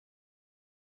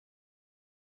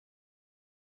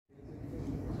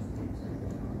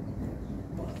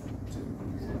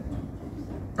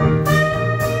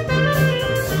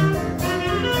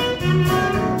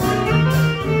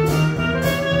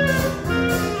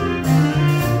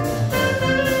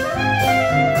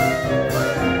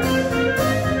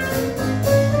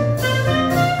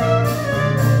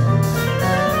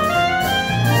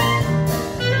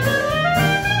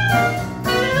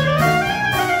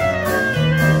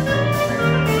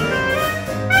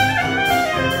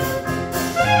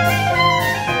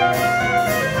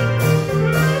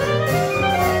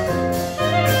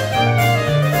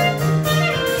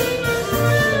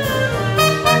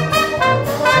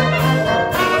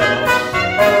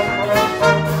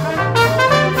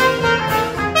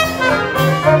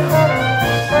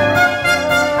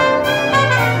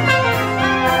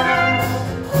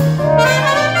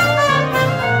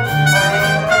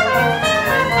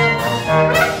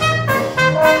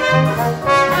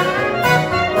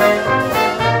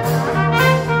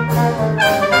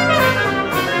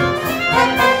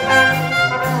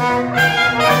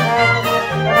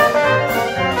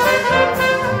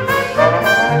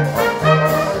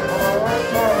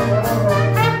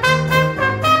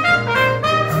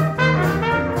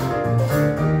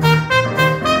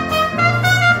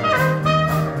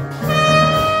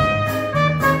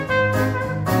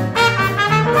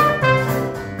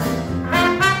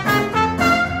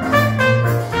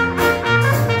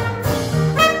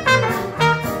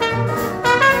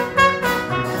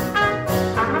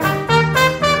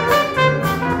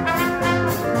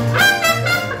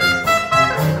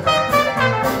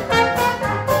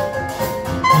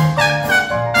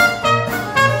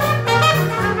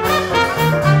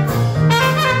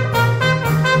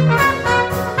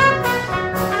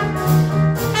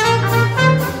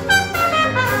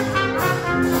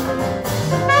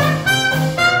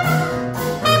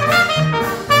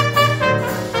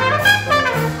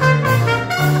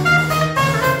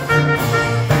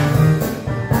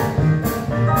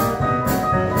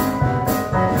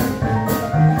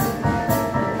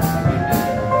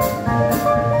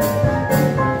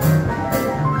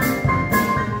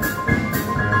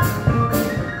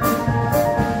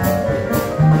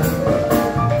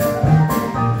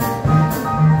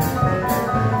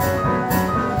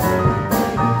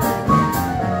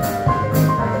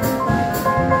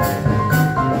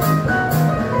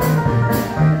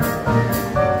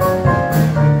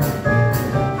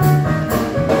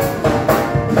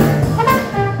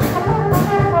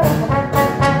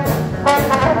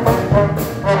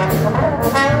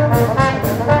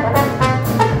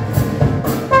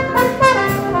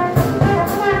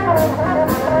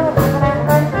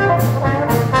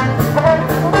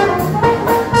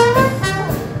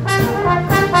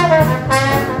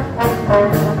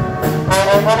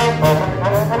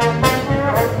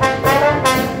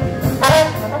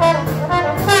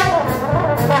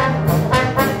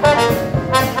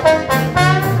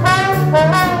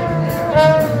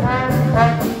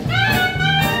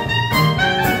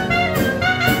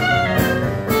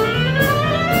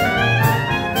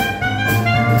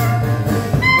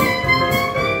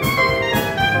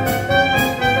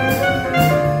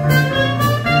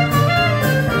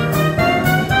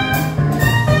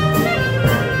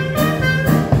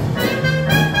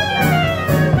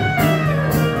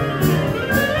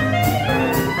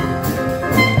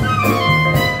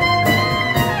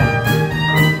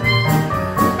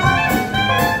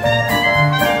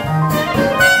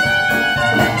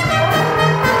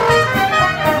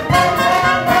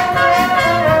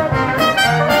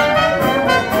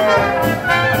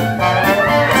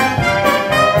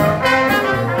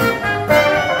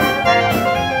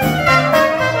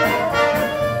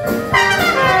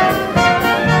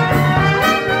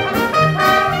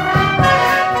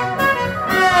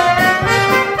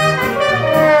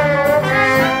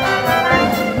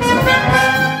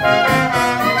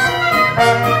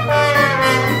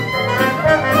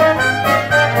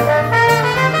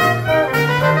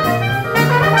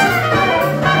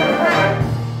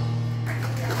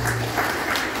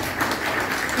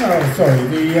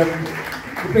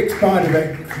The big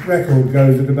Spider record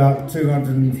goes at about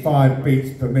 205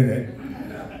 beats per minute.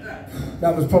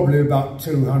 That was probably about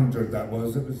 200, that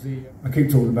was. It was the, I keep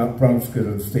talking about Brunskill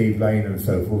and Steve Lane and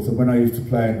so forth, and when I used to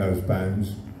play in those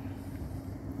bands,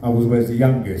 I was always the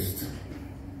youngest.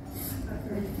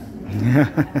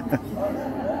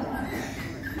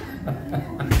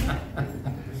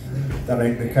 That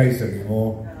ain't the case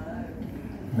anymore.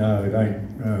 No, it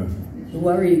ain't, no. The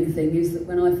worrying thing is that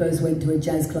when I first went to a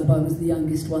jazz club, I was the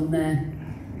youngest one there,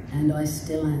 and I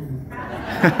still am.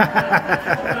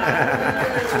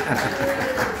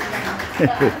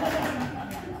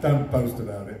 Don't boast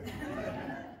about it.